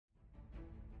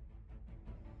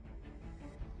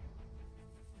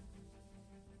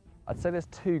I'd say there's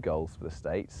two goals for the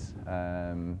States.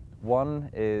 One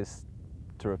is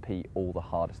to repeat all the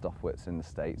hardest off-wits in the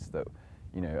States that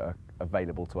are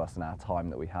available to us in our time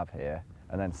that we have here.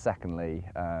 And then secondly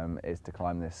is to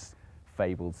climb this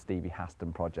fabled Stevie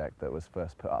Haston project that was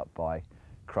first put up by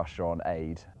Crusher on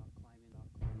Aid.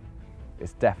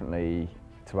 It's definitely,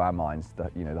 to our minds,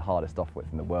 the hardest off-width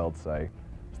in the world, so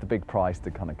it's the big prize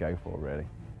to kind of go for, really.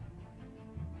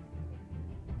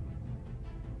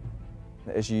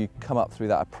 As you come up through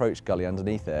that approach gully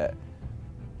underneath it,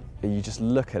 you just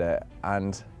look at it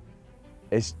and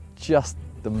it's just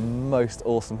the most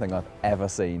awesome thing I've ever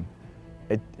seen.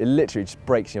 It literally just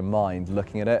breaks your mind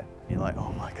looking at it. You're like,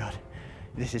 oh my God,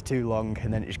 this is too long,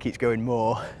 and then it just keeps going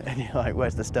more, and you're like,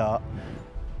 where's the start?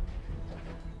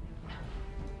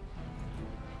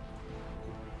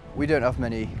 We don't have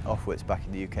many off-wits back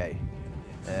in the UK.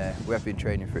 We have been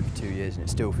training for it for 2 years, and it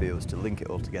still feels, to link it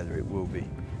all together, it will be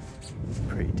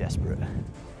pretty desperate.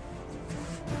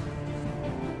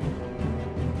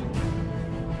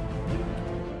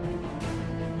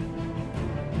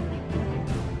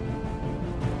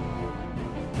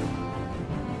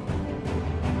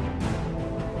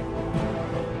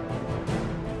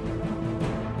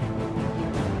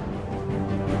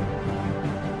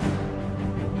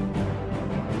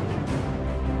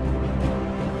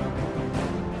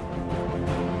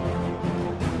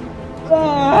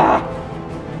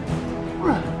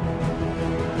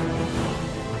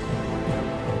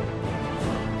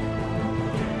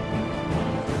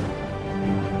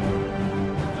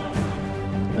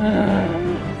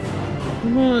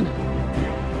 Come on.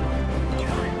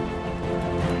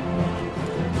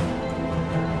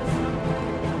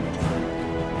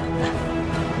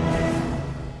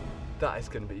 That is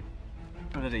going to be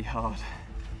bloody hard.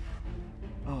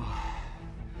 Oh.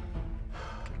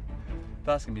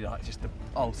 That's going to be like just the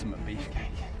ultimate beefcake.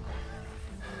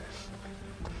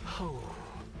 Oh.